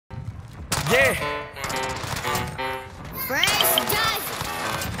Yeah.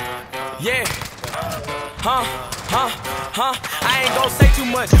 Yeah. I ain't gon' say too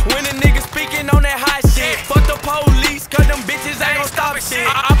much when a nigga speaking on that hot shit. Fuck the police, cause them bitches ain't gon' stop shit.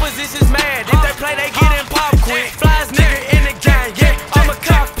 Opposition's mad, if they play, they get in pop quick. Flies nigga in the gang, yeah, I'm a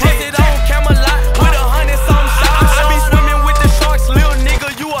cockpit. Posted on camera lot with 100-something shots. I be swimming with the sharks, little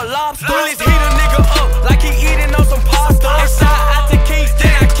nigga, you a lobster. Bullets heat a nigga up like he eating on some pasta. And shout out to Keezie,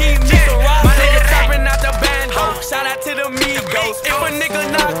 then I keep me some rocks. My nigga tapping out the bando, shout out to the Migos. If a nigga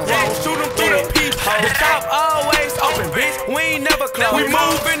not wrong, shoot him through the peephole. The top always open, bitch, we ain't never close. We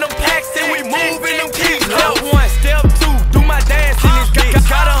move in them packs and we move in them keys. Step 1, step 2, do my dance in this bitch.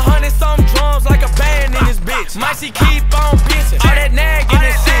 Got 100-something drums like a band in this bitch. Might she keep on bitching, all that nagging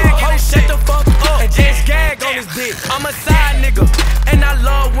and shit. Ho, shut the fuck up and just gag on this dick. I'm a side nigga, and I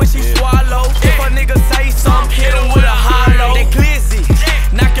love when she swallow. If a nigga say something, hit him with a hollow. They Keezie,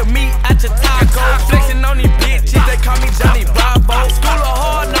 knock your meat out your taco. Flexing on these bitches, they call me Johnny Bravo. School of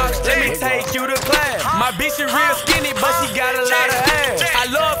hard knocks, let me take you to class. My bitch is real skinny, but she got a lot of ass. I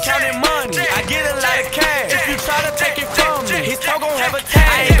love counting money, I get a lot of cash. If you try to take it from me, his toe gon' have a tag.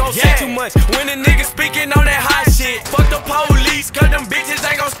 I ain't gon' say too much when a nigga speaking on that hot shit. Fuck the police, cause them bitches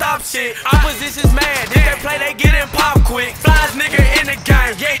ain't gon' stop shit. Opposition's mad, if they play, they get in pop quick. Flies nigga in the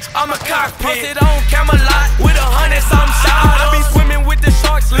game, yeah, I'm a cockpit. Posted on camera lot with 100-something shots. I be swimming with the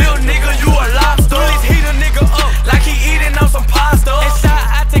sharks, little nigga, you a lobster. Bullets heat a nigga up like he eating on some pasta. And shout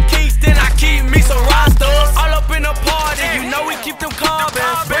out to Keezie, then I keep me some rosters. All up in the party, you know we keep them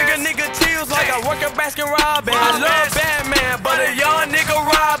carbons. Bring a nigga chills like I work at Baskin-Robbins. I love Batman, but a young nigga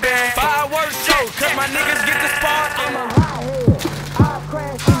robbing. Fireworks show, cause my niggas get the spot. I'm a hothead, I'll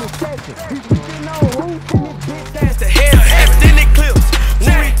crash in the section. You know who's in this bitch, that's the head. Extended clips,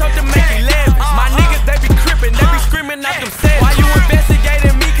 when we talk to make you laugh. My niggas, they be crippin', they be screaming out them sets. Why you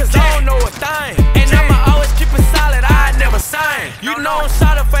investigating me, cause I don't know a thing. And I'ma always keep it solid, I never sign. You know I'm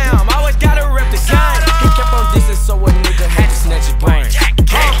shot a fam, always gotta rep the gang. He kept on dissing, so a nigga had to snatch his brain.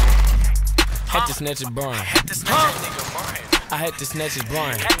 Had to snatch his brain. I had to snatch his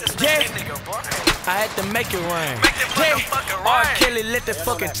brain. Yeah, I had to make it rain. Yeah, R. Kelly let the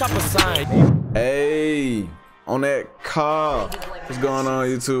fucking chopper sign. Hey, on that car. What's going on,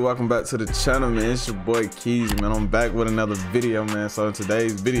 YouTube? Welcome back to the channel, man. It's your boy Keezie, man. I'm back with another video, man. So in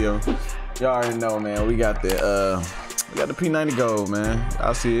today's video, y'all already know, man, we got the P90 gold, man.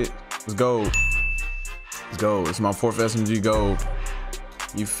 I see it. It's gold. It's gold. It's my 4th SMG gold.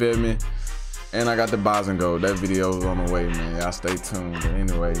 You feel me? And I got the Bison gold. That video is on the way, man. Y'all stay tuned. But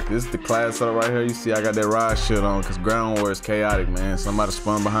anyway, this is the class setup right here. You see I got that ride shield on because ground war is chaotic, man. Somebody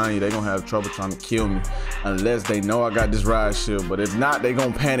spun behind you, they gonna have trouble trying to kill me unless they know I got this ride shield. But if not, they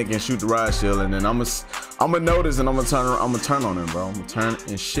gonna panic and shoot the ride shield, and then I'ma notice and I'ma turn on them, bro. I'ma turn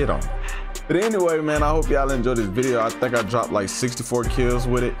and shit on. But anyway, man, I hope y'all enjoyed this video. I think I dropped like 64 kills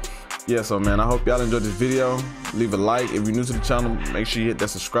with it. Yeah, so man, I hope y'all enjoyed this video. Leave a like. If you're new to the channel, make sure you hit that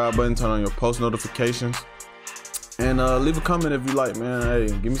subscribe button, turn on your post notifications, and leave a comment if you like, man. Hey,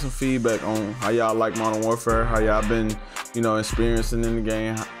 give me some feedback on how y'all like Modern Warfare, how y'all been, you know, experiencing in the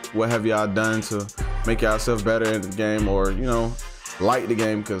game. What have y'all done to make yourself better in the game, or, you know, like the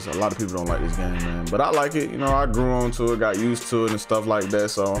game, because a lot of people don't like this game, man. But I like it, you know, I grew on to it, got used to it and stuff like that.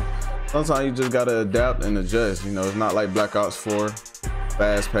 So sometimes you just gotta adapt and adjust, you know. It's not like Black Ops 4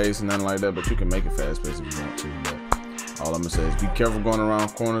 fast paced and nothing like that, but you can make it fast paced if you want to. But all I'm gonna say is be careful going around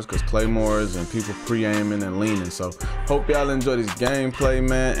corners, because claymores and people pre-aiming and leaning. So hope y'all enjoy this gameplay,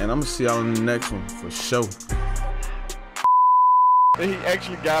 man, and I'm gonna see y'all in the next one for sure. He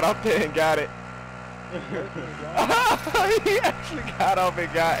actually got up there and got it. He actually got up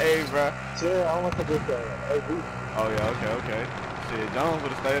and got A, bro. Chill, I want to get the AB. Oh yeah, okay. Shit, Jones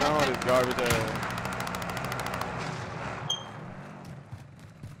would have stayed on this garbage ass.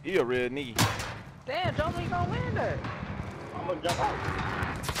 He a real nigga. Damn, Jones ain't gonna win that. I'm gonna jump out.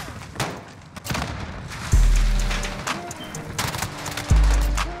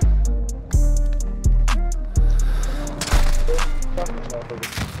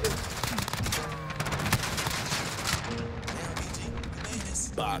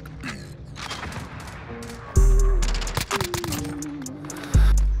 Fuck.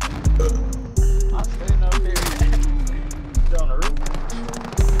 I'm sitting up here. Still on the roof.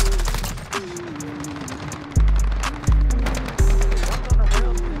 What's on the real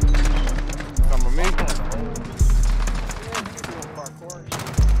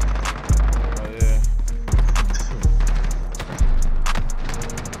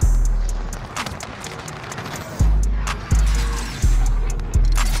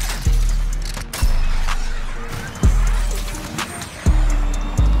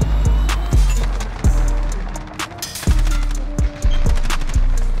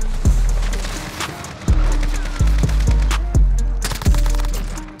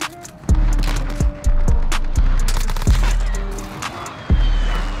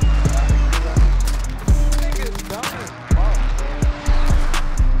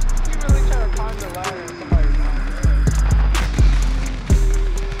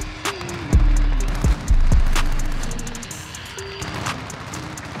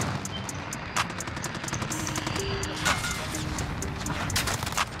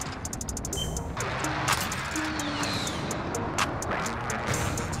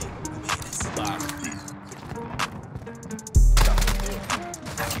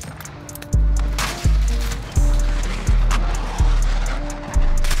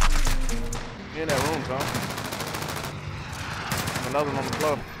win, son. Another one on the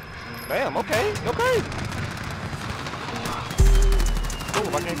floor. Damn, okay, okay.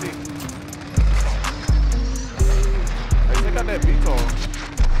 Ooh, I can't see. Hey, check out that beat.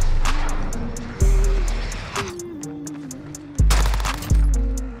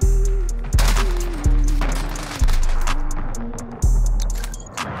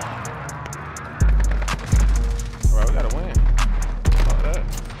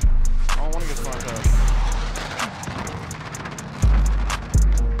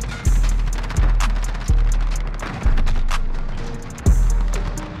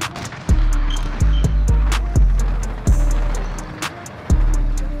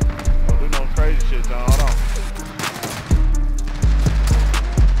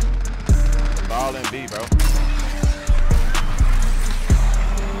 B, bro.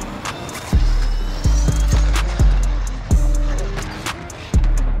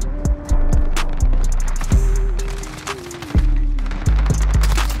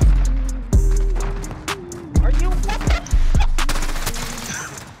 Are you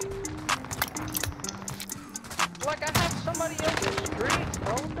like I have somebody else's streets,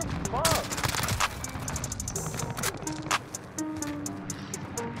 bro? What the fuck?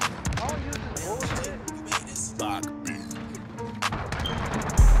 All you is bullshit. Fuck.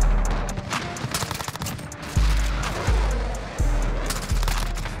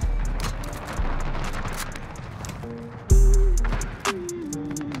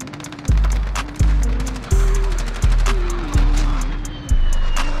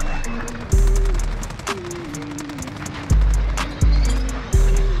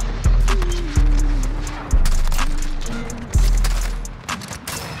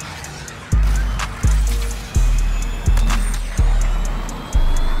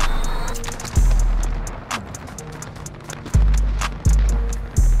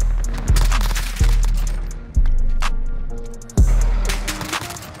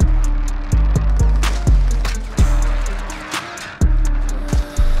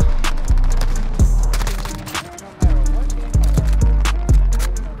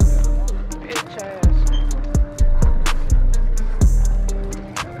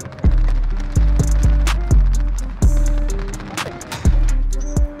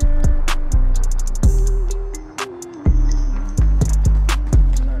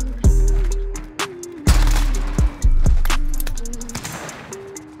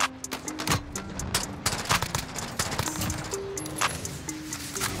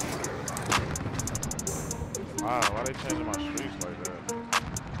 Wow, why they changing my streets like that?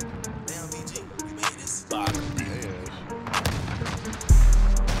 Damn, BG, you made this. Fuck.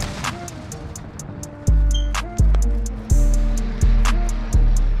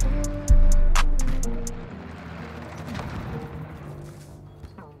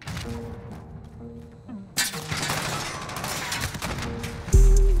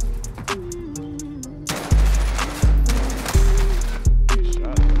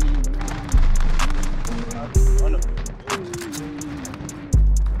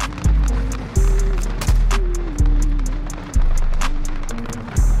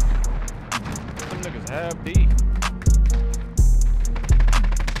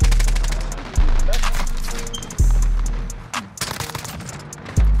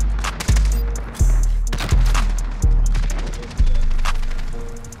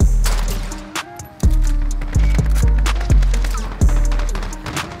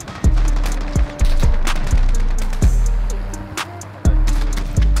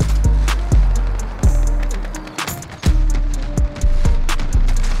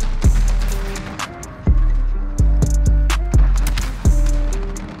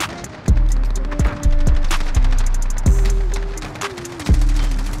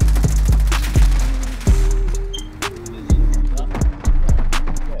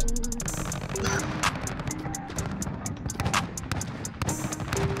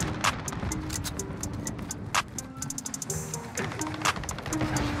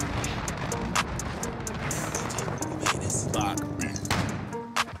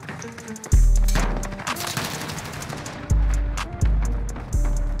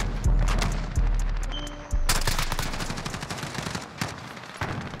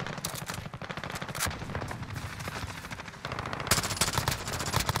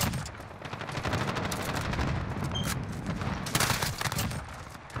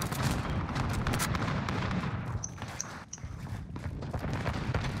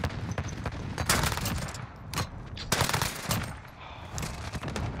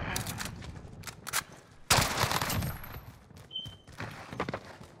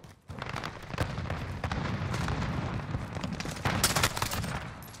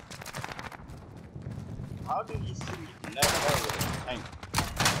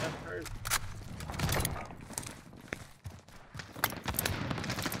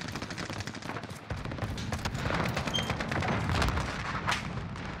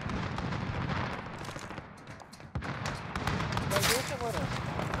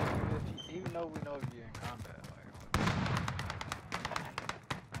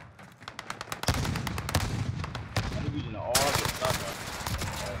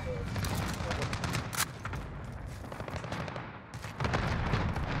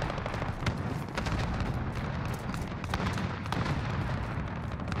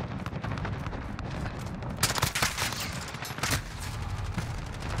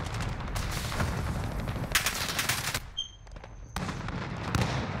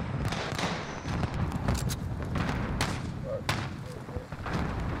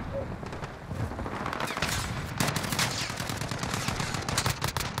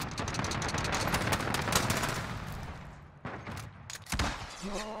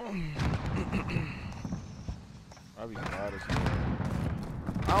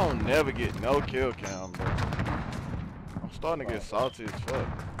 I don't never get no kill cam, bro. I'm starting to get salty as fuck.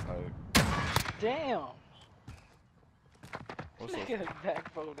 Like, Damn. what's up? Nigga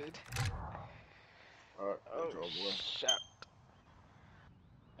backvoted. Alright, Oh, control boy. shit.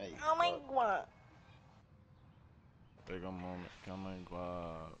 Hey, Oh my god. Take a moment. Come and go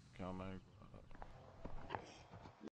out. Come and